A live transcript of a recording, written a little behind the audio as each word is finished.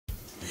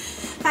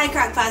Hi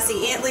Crock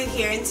Posse, Aunt Lou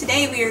here, and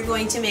today we are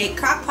going to make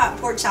crock pot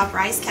pork chop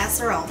rice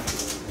casserole.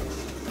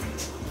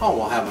 Oh,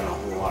 we're having a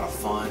whole lot of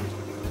fun.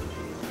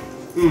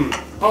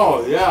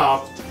 Oh,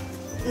 yeah.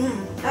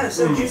 That is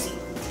so juicy.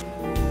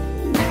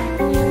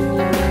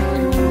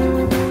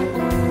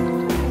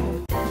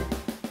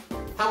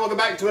 Hi, welcome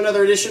back to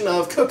another edition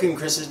of Cooking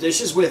Chris's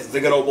Dishes with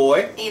the good old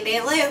boy. And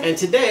Aunt Lou. And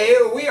today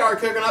we are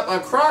cooking up a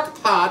crock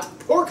pot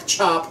pork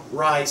chop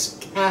rice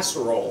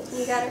casserole.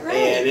 You got it right.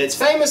 And it's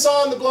famous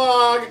on the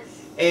blog.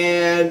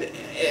 And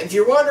if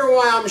you're wondering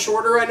why I'm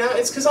shorter right now,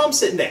 it's because I'm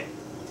sitting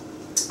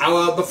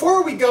down.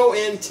 Before we go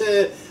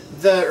into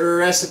the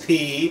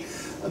recipe,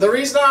 the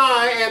reason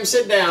I am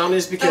sitting down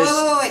is because...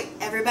 Wait.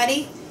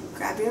 Everybody,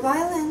 grab your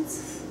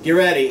violins. Get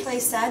ready. Play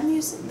sad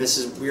music.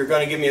 You're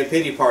going to give me a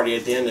pity party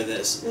at the end of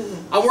this.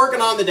 I'm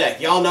working on the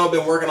deck. Y'all know I've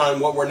been working on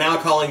what we're now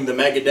calling the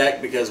mega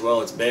deck because,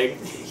 well, it's big.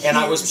 And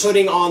I was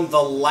putting on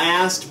the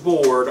last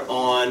board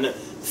on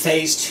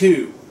phase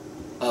 2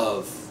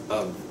 of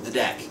the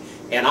deck.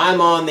 And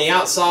I'm on the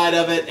outside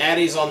of it,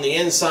 Addie's on the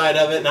inside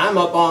of it, and I'm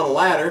up on a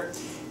ladder.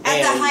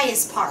 At the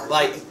highest part.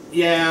 Like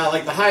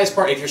the highest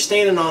part. If you're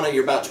standing on it,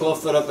 you're about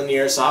 12 foot up in the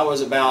air, so I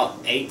was about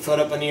 8 foot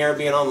up in the air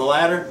being on the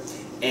ladder.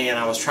 And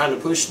I was trying to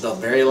push the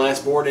very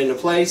last board into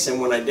place, and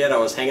when I did, I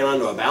was hanging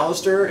onto a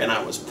baluster, and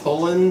I was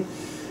pulling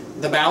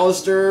the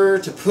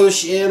baluster to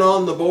push in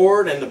on the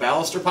board, and the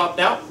baluster popped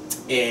out,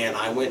 and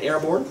I went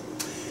airborne,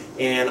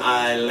 and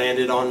I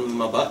landed on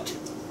my butt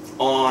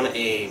on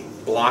a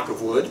block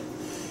of wood,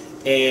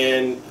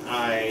 and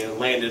I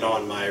landed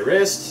on my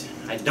wrist.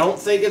 I don't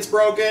think it's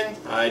broken.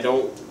 I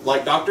don't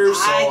like doctors,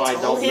 so I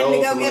don't know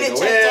if I'm going to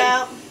go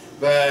in.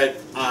 But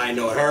I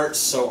know it hurts,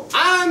 so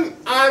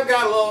I've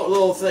got a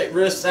little thick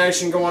wrist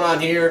action going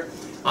on here.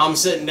 I'm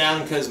sitting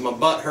down because my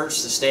butt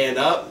hurts to stand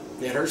up.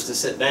 It hurts to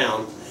sit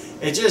down.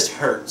 It just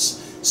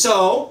hurts.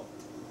 So,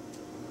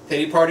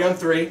 pity party on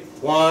 3.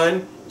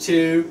 1,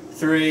 2,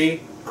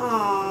 3.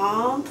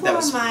 Aww,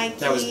 poor Mikey.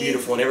 That was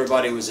beautiful, and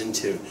everybody was in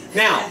tune.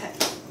 Now.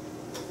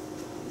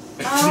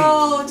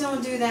 Oh,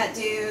 don't do that,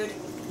 dude.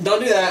 Don't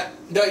do that.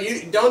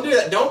 Don't do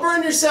that. Don't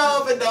burn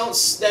yourself, and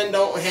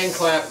don't hand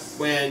clap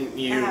when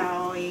you.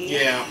 Oh,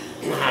 yeah.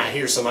 I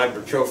hear some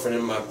ibuprofen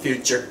in my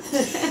future.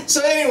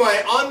 So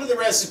anyway, on to the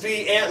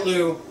recipe. Aunt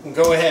Lou,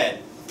 go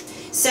ahead.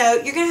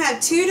 So you're gonna have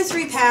 2 to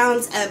 3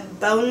 pounds of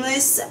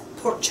boneless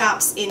pork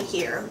chops in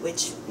here,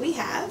 which we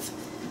have.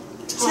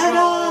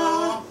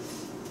 Ta-da!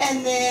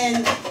 And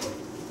then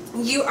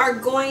you are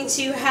going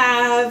to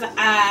have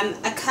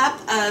a cup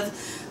of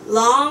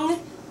long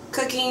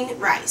cooking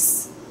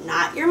rice.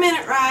 Not your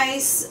minute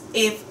rice.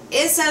 If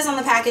it says on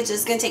the package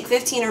it's going to take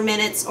 15 or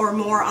minutes or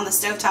more on the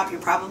stovetop, you're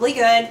probably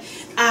good.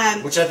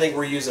 Which I think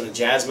we're using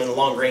a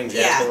long grain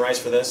jasmine rice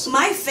for this.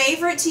 My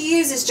favorite to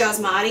use is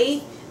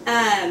Jasmati,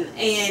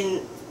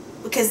 and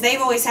because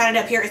they've always had it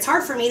up here. It's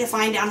hard for me to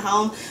find down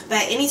home,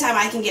 but anytime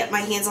I can get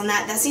my hands on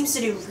that, that seems to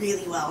do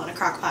really well in a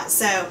crock pot.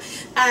 So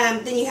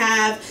then you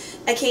have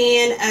a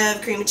can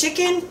of cream of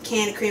chicken,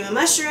 can of cream of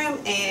mushroom,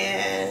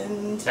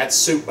 and... That's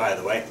soup, by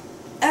the way.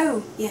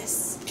 Oh,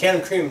 yes. Can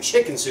of cream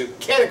chicken soup,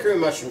 can of cream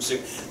mushroom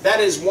soup.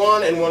 That is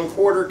 1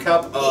 1/4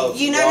 cup of water.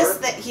 You notice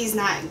that he's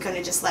not going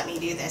to just let me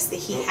do this, that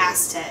he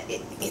has to,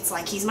 it's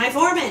like he's my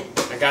foreman.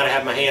 I got to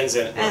have my hands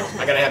in it.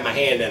 I got to have my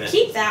hand in it.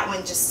 Keep that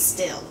one just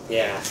still.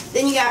 Yeah.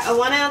 Then you got a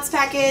 1 ounce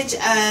package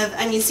of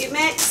onion soup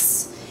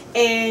mix,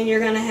 and you're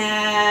going to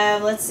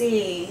have, let's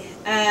see,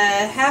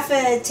 half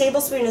a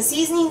tablespoon of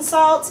seasoning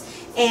salt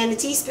and a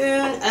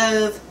teaspoon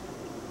of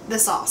the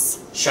sauce.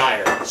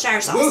 Shire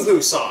sauce.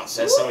 Woohoo sauce,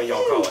 as some of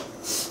y'all call it.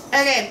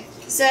 Okay,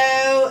 so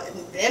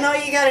then all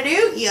you gotta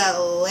do, you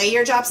lay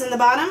your chops in the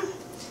bottom.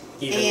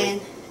 Evenly.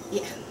 And,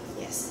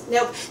 yes.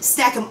 Nope.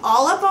 Stack them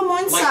all up on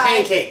one side. Like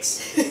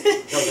pancakes.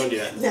 No, don't do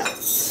that. No.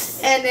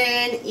 And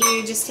then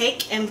you just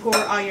take and pour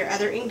all your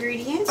other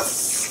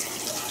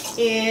ingredients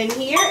in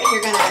here, and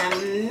you're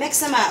gonna mix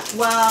them up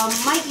while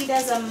Mikey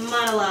does a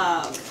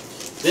monologue.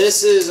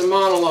 This is a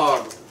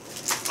monologue.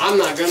 I'm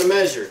not gonna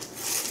measure.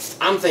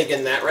 I'm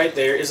thinking that right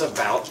there is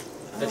about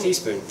a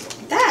teaspoon.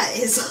 That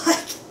is like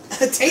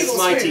a tablespoon. It's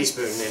my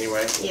teaspoon,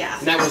 anyway. Yeah.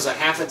 And that was a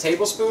half a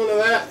tablespoon of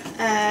that?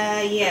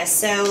 Yes,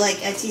 so like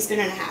a teaspoon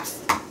and a half.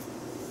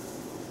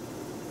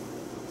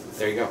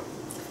 There you go.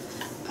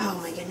 Oh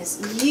my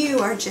goodness, you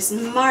are just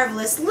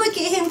marvelous. Look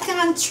at him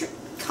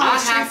I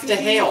have to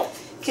help.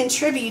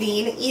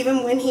 Contributing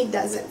even when he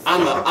doesn't.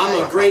 I'm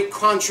a great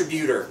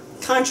contributor.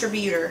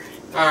 Contributor.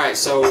 Alright,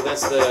 so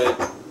that's the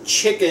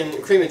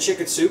cream of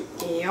chicken soup.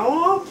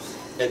 Yup.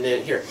 And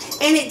then here.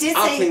 And it did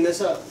say... I'll clean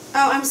this up.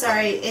 Oh, I'm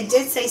sorry. It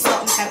did say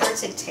salt and pepper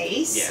to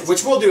taste. Yeah,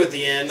 which we'll do at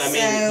the end. I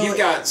mean, you've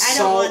got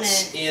salt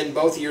in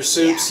both of your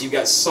soups. Yeah. You've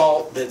got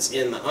salt that's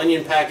in the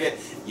onion packet.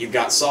 You've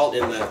got salt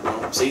in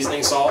the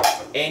seasoning salt.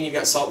 And you've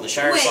got salt in the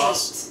Shire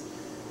sauce.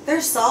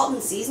 There's salt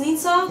and seasoning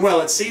salt?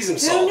 Well, it's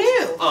seasoned salt. Who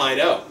knew? I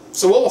know.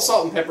 So we'll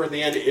salt and pepper at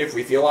the end if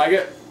we feel like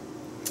it.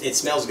 It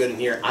smells good in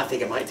here. I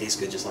think it might taste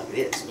good just like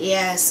it is.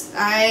 Yes,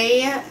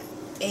 I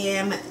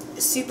am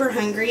super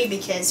hungry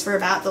because for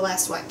about the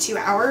last, 2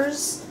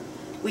 hours,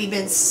 We've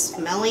been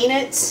smelling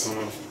it.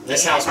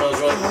 This house smells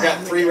really good. We've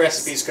got 3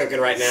 recipes cooking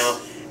right now,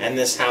 and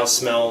this house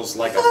smells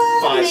like a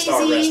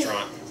 5-star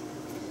restaurant.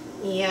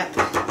 Yep.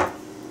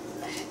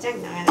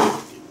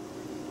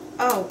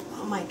 Oh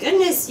my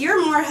goodness,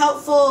 you're more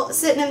helpful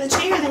sitting in the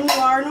chair than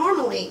you are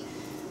normally.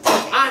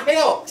 Okay. I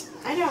helped.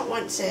 I don't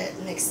want to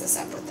mix this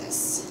up with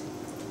this.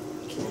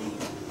 Can I?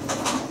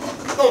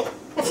 Oh.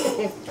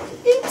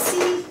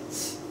 Oopsie.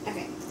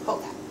 Okay,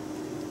 hold that.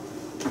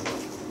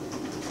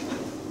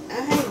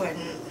 I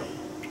wouldn't.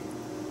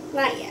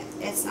 Not yet.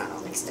 It's not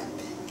all mixed up.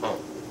 Oh.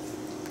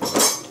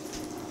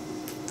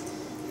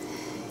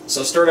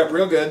 So stir it up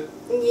real good.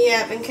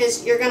 Yeah,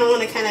 because you're going to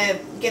want to kind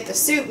of get the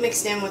soup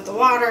mixed in with the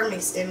water,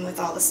 mixed in with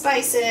all the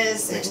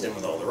spices. Mixed in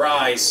with all the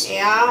rice.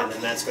 Yeah. And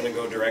then that's going to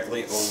go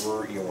directly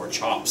over your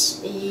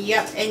chops.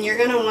 Yep, and you're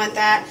going to want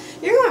that.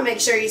 You're going to make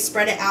sure you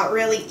spread it out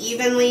really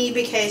evenly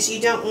because you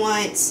don't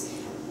want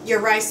your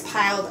rice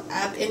piled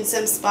up in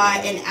some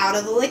spot and out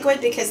of the liquid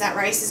because that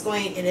rice is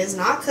it is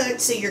not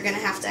cooked, so you're going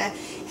to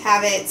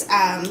have it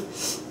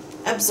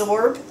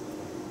absorb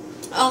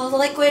all of the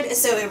liquid,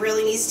 so it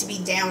really needs to be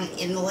down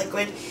in the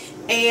liquid.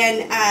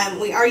 And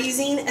we are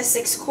using a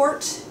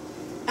 6-quart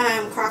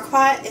crock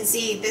pot, and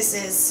see, this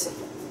is,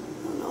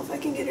 I don't know if I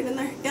can get it in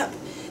there. Yep.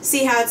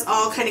 See how it's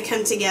all kind of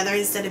come together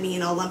instead of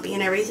being all lumpy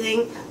and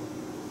everything.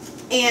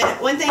 And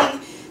one thing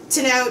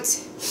to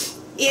note,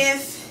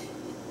 if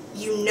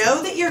you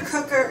know that your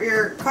crock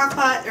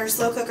pot or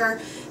slow cooker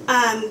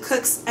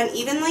cooks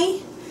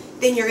unevenly,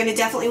 then you're going to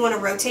definitely want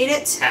to rotate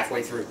it.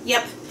 Halfway through.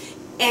 Yep.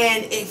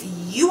 And if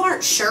you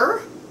aren't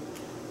sure,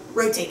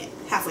 rotate it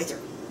halfway through.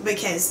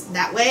 Because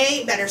that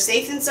way, better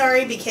safe than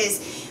sorry,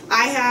 because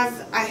I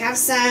have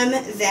some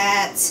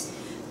that,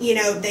 you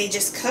know, they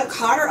just cook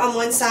hotter on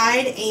one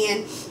side,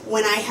 and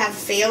when I have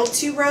failed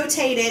to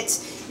rotate it,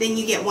 then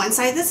you get one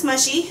side that's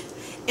mushy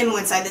and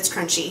one side that's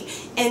crunchy,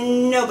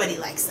 and nobody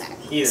likes that.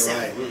 Either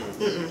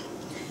way.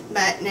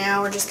 But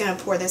now we're just going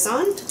to pour this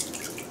on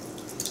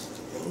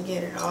and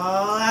get it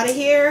all out of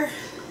here.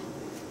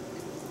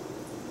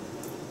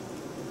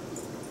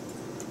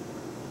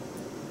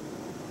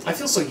 I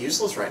feel so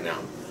useless right now.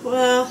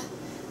 Well,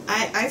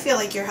 I feel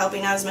like you're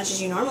helping out as much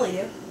as you normally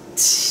do.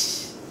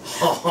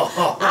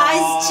 I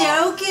was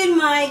joking,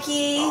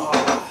 Mikey.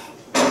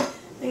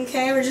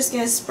 Okay, we're just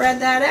going to spread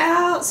that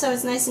out so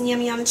it's nice and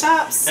yummy on the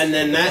chops. And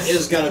then that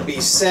is going to be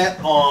set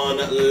on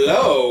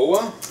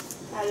low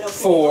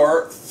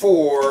for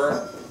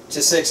 4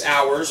 to 6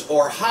 hours,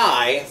 or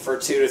high for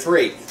 2 to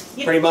 3.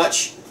 Yep. Pretty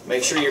much,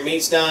 make sure your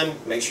meat's done,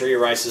 make sure your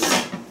rice is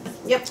done.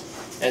 Yep.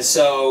 And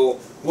so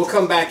we'll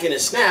come back in a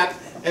snap,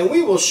 and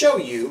we will show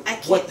you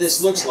what this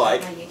looks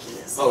like.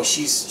 Oh,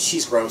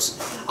 she's gross.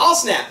 I'll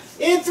snap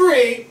in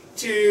 3,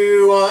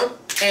 2, 1,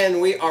 and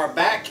we are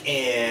back,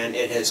 and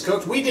it has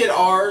cooked. We did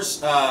ours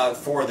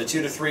for the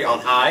 2 to 3 on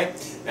high,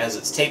 as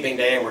it's taping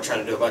day, and we're trying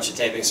to do a bunch of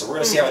taping. So we're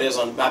gonna see how it is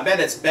on. I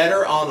bet it's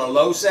better on a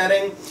low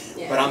setting,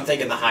 but I'm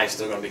thinking the high is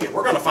still gonna be good.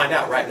 We're gonna find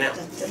out right now.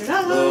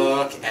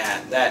 Look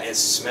at that! It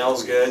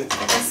smells good. It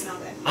does smell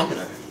good. I'm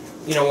gonna.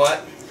 You know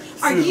what?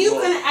 Are you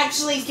going to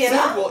actually get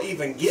up? Food will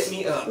even get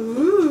me up.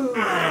 Ooh.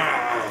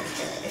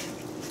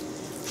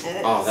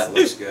 Oh, that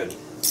looks good.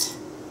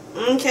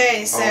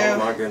 Okay, so... Oh,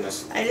 my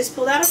goodness. I just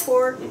pulled out a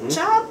pork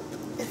chop.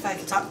 If I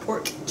could talk,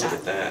 pork chop.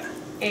 Look at that.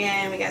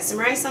 And we got some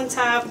rice on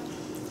top.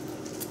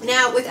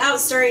 Now, without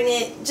stirring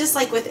it, just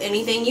like with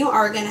anything, you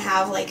are going to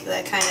have like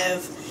the kind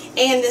of...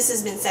 And this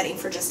has been setting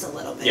for just a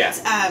little bit. Yeah.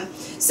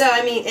 So,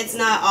 I mean, it's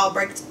not all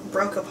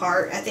broke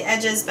apart at the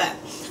edges, but...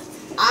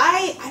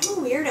 I'm a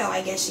weirdo,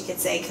 I guess you could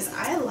say, because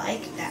I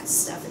like that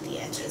stuff at the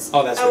edges.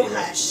 Oh, that's what you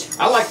hush.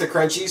 I like the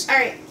crunchies. All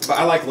right. But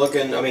I like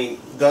looking,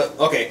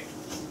 okay.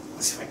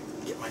 Let's see if I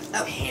can get my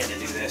hand to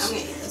do this. I'm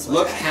gonna get this one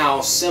Look back.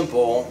 how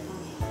simple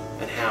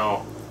and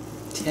how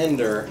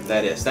tender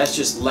that is. That's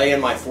just laying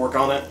my fork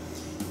on it,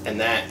 and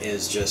that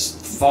is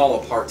just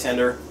fall apart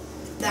tender.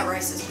 That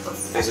rice is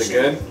perfection. Is it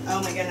good?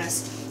 Oh my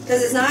goodness.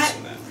 Because it's not,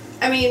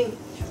 I mean,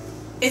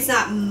 it's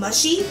not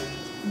mushy,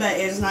 but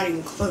it's not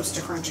even close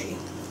to crunchy.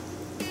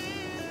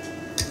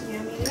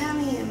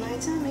 Yummy in my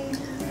tummy.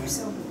 I'm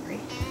so hungry.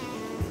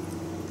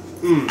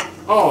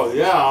 Oh,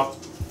 yeah.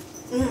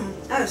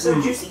 That is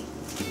so juicy.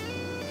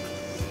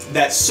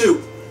 That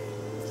soup.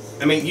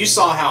 I mean, you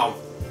saw how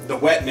the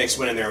wet mix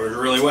went in there. It was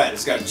really wet.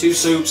 It's got 2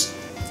 soups,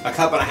 a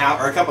cup and a half,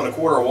 or a cup and a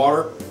quarter of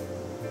water,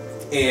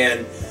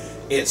 and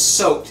it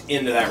soaked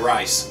into that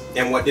rice.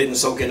 And what didn't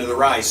soak into the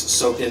rice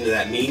soaked into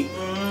that meat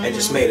and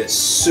just made it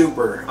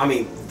super. I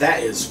mean,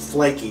 that is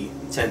flaky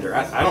tender.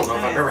 I don't know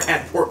if I've ever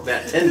had pork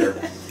that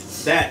tender.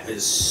 That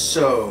is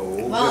so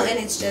well, good. and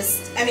it's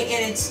just, I mean,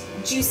 and it's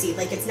juicy.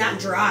 Like, it's not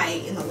dry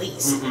in the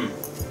least.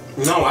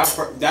 No,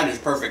 that is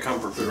perfect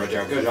comfort food right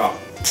there. Good job.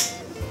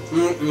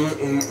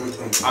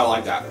 I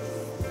like that.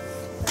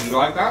 You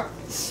like that?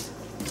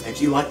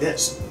 If you like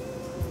this,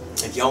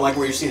 if y'all like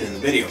what you're seeing in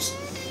the videos,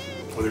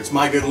 whether it's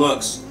my good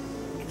looks,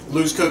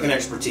 Lou's cooking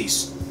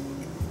expertise,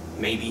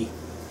 maybe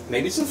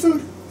some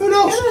food, who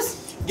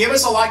knows? Give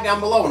us a like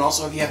down below, and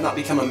also if you have not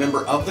become a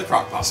member of the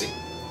Crock Posse,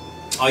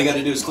 All you got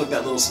to do is click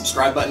that little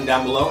subscribe button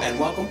down below, and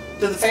welcome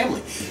to the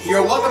family. You're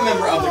a welcome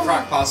member of the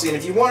Crock Posse, and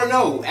if you want to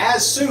know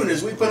as soon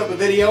as we put up a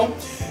video,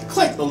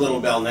 click the little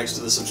bell next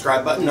to the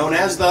subscribe button known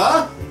as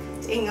the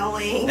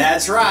Ding-a-ling.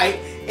 That's right.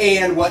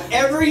 And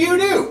whatever you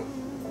do,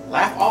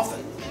 laugh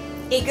often.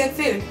 Eat good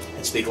food.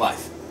 And speak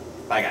life.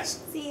 Bye,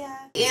 guys. See ya.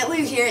 Aunt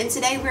Lou here, and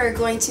today we're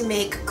going to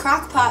make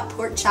crock pot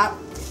pork chop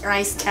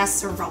rice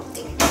casserole.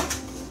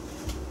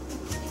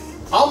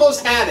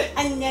 Almost had it.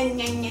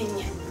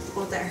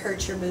 Will that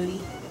hurt your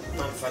booty?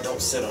 Not if I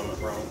don't sit on it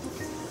wrong.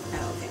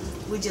 Oh,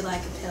 okay. Would you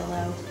like a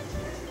pillow?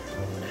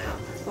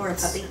 No. Or a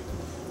puppy?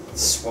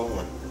 It's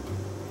swollen.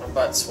 My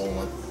butt's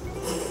swollen.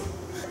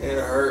 It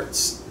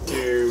hurts,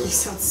 too. You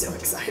sound so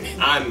excited.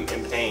 I'm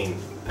in pain.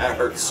 That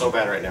hurts so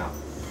bad right now.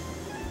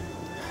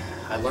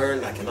 I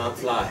learned I cannot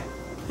fly.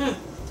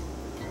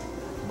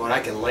 But I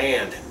can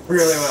land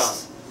really well.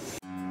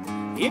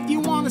 If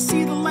you want to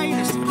see the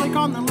latest, click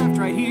on the left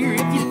right here.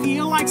 If you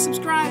feel like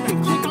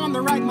subscribing, click on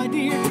the right, my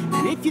dear.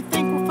 And if you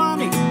think we're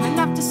funny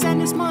enough to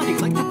send us money,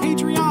 click the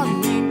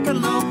Patreon link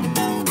below.